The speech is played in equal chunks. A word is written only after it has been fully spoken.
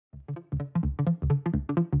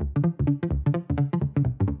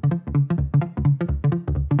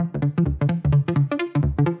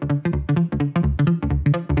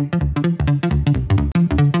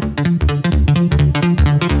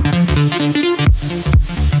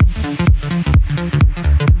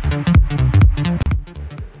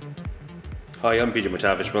Hi, I'm Peter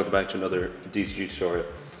Matavich. Welcome back to another DCG tutorial.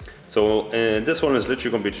 So this one is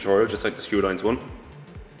literally going to be a tutorial just like the screw lines one.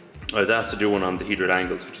 I was asked to do one on the Dihedral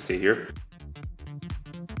angles, which you see here.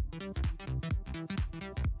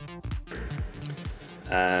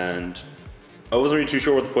 And I wasn't really too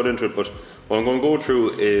sure what to put into it, but what I'm going to go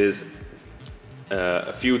through is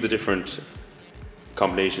a few of the different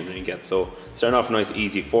combinations that you get. So starting off nice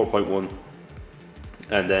easy 4.1,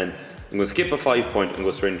 and then I'm going to skip a 5-point and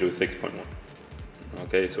go straight into a 6.1.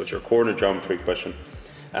 Okay, so it's your coordinate geometry question.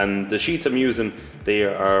 And the sheets I'm using, they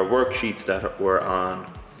are worksheets that were on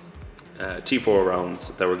T4 rounds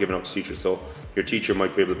that were given out to teachers. So your teacher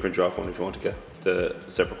might be able to print you off one if you want to get the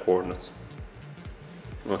separate coordinates.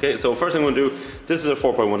 Okay, so first I'm going to do, this is a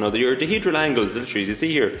 4.1. Now your dihedral angle is literally, as you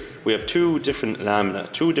see here, we have two different lamina,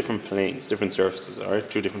 two different planes, different surfaces, alright,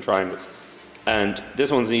 two different triangles. And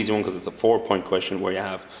this one's an easy one because it's a 4-point question where you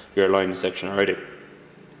have your line section already.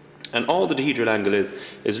 And all the dihedral angle is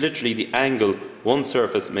literally the angle one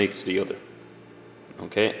surface makes to the other.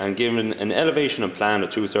 Okay, and given an elevation and plan of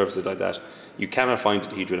two surfaces like that, you cannot find the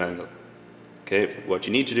dihedral angle. Okay, what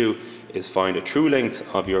you need to do is find a true length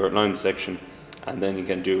of your line section, and then you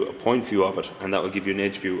can do a point view of it, and that will give you an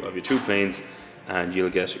edge view of your two planes, and you'll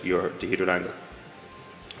get your dihedral angle.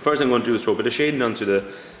 First thing I'm going to do is throw a bit of shading onto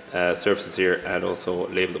the surfaces here and also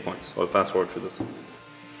label the points. So I'll fast forward through this.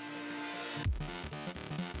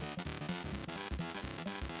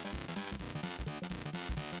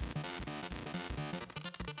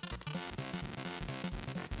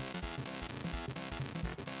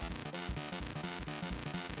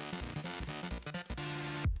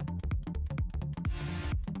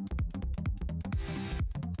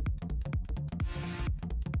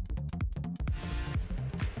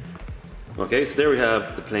 Okay, so there we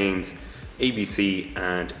have the planes ABC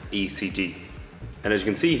and ECG. And as you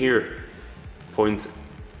can see here, points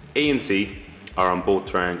A and C are on both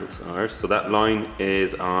triangles. Alright, so that line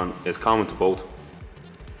is common to both.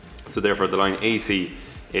 So therefore the line AC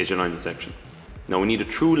is your line of section. Now we need a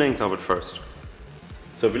true length of it first.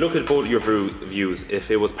 So if you look at both of your views,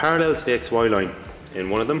 if it was parallel to the XY line in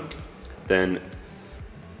one of them, then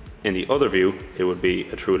in the other view it would be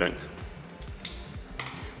a true length.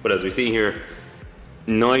 But as we see here,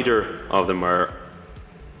 neither of them are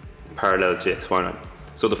parallel to the XY line.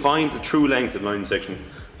 So to find the true length of the line of section,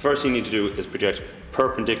 first thing you need to do is project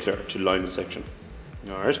perpendicular to the line of section.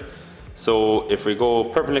 Alright, so if we go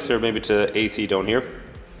perpendicular maybe to AC down here,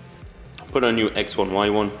 put on new X1,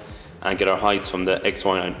 Y1, and get our heights from the XY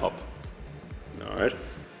line up. Alright,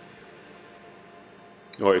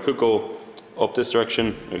 or you could go up this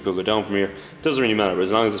direction, or you could go down from here. It doesn't really matter, but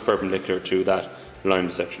as long as it's perpendicular to that line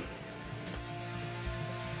of section.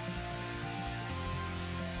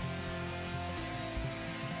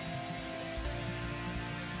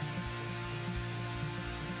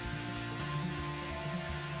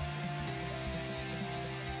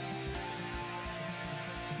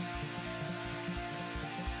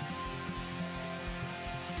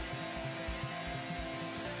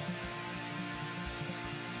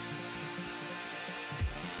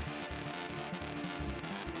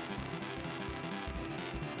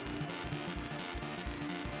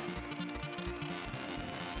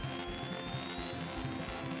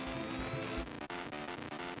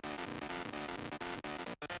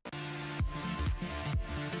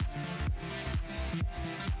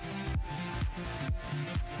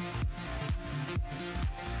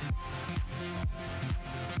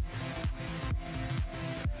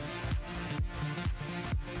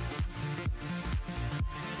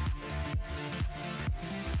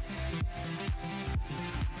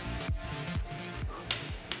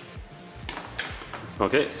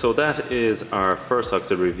 Okay, so that is our first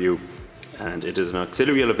auxiliary view, and it is an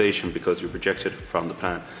auxiliary elevation because you're projected from the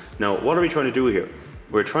plan. Now, what are we trying to do here?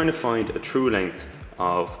 We're trying to find a true length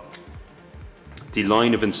of the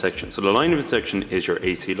line of intersection. So the line of intersection is your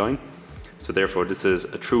AC line, so therefore this is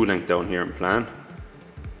a true length down here in plan.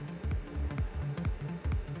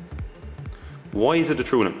 Why is it a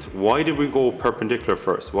true length? Why did we go perpendicular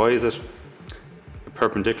first? Why is it a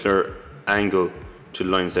perpendicular angle to the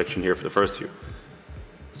line section here for the first view?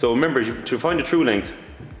 So remember, to find a true length,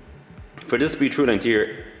 for this to be a true length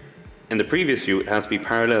here, in the previous view it has to be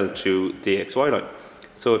parallel to the XY line.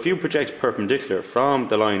 So if you project perpendicular from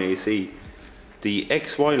the line AC, the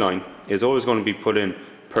XY line is always going to be put in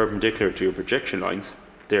perpendicular to your projection lines,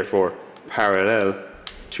 therefore parallel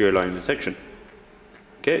to your line of section.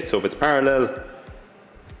 Okay, so if it's parallel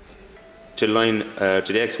to the line to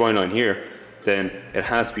the XY line here, then it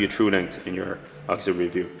has to be a true length in your auxiliary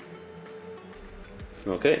view.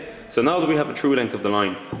 Okay, so now that we have a true length of the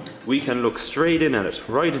line, we can look straight in at it,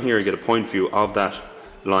 right in here, and get a point view of that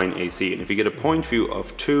line AC. And if you get a point view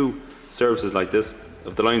of two surfaces like this,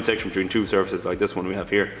 of the line section between two surfaces like this one we have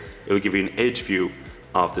here, it will give you an edge view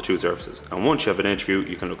of the two surfaces. And once you have an edge view,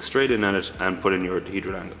 you can look straight in at it and put in your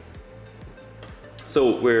dihedral angle.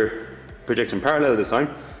 So we're projecting parallel this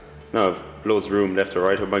time. Now I've loads of room left or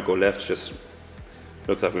right. I might go left, just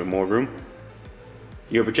looks like we have more room.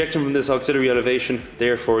 You're projecting from this auxiliary elevation,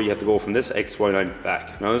 therefore you have to go from this XY line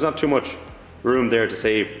back. Now there's not too much room there to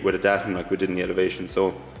save with a datum like we did in the elevation,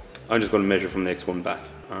 so I'm just going to measure from the X1 back.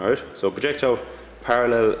 Alright, so project out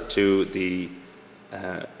parallel to the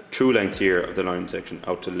true length here of the line section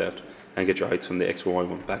out to the left, and get your heights from the X and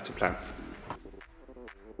Y1 back to plan.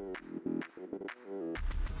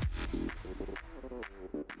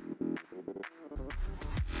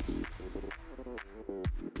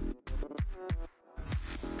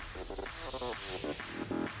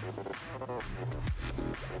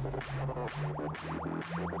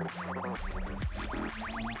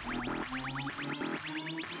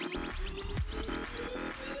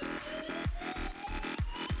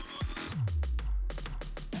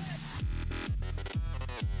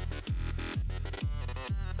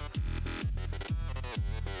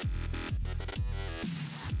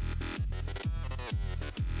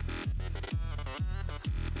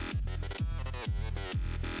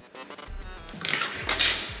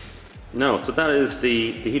 Now, so that is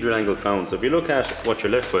the dihedral angle found. So if you look at what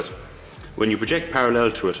you're left with, when you project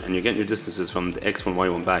parallel to it and you're getting your distances from the X1,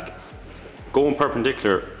 Y1 back, going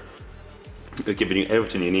perpendicular is giving you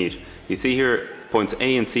everything you need. You see here, points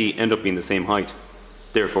A and C end up being the same height.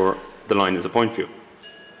 Therefore, the line is a point view.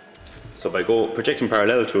 So by projecting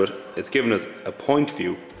parallel to it, it's giving us a point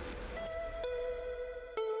view.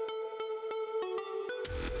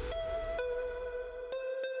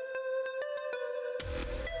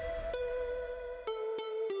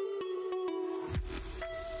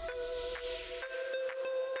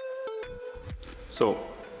 So,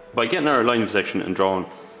 by getting our line of section and drawing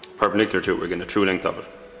perpendicular to it, we're getting a true length of it.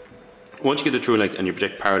 Once you get the true length and you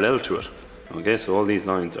project parallel to it, okay, so all these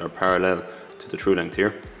lines are parallel to the true length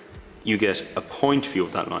here, you get a point view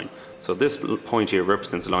of that line. So this point here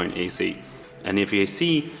represents the line AC. And if you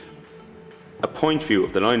see a point view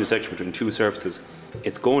of the line of section between two surfaces,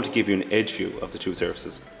 it's going to give you an edge view of the two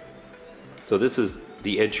surfaces. So this is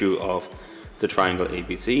the edge view of the triangle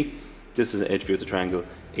ABC. This is an edge view of the triangle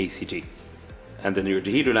ACD. And then your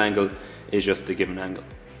dihedral angle is just the given angle,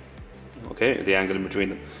 okay, the angle in between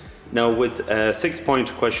them. Now with a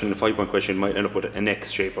 6-point question, a 5-point question, you might end up with an X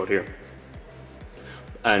shape out here.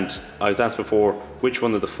 And I was asked before, which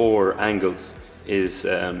one of the four angles is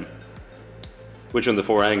your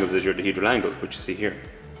dihedral angle, which you see here.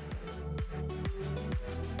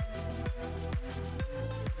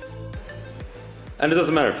 And it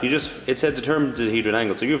doesn't matter, it said determine the dihedral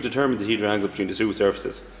angle, so you have determined the dihedral angle between the two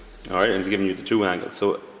surfaces. Alright, and it's giving you the two angles.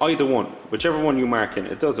 So either one, whichever one you mark in,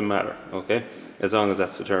 it doesn't matter, okay? As long as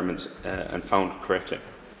that's determined and found correctly.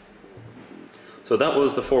 So that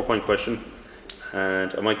was the 4-point question.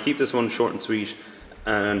 And I might keep this one short and sweet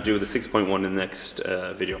and do the 6.1 in the next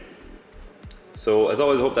video. So as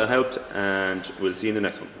always, I hope that helped, and we'll see you in the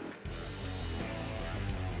next one.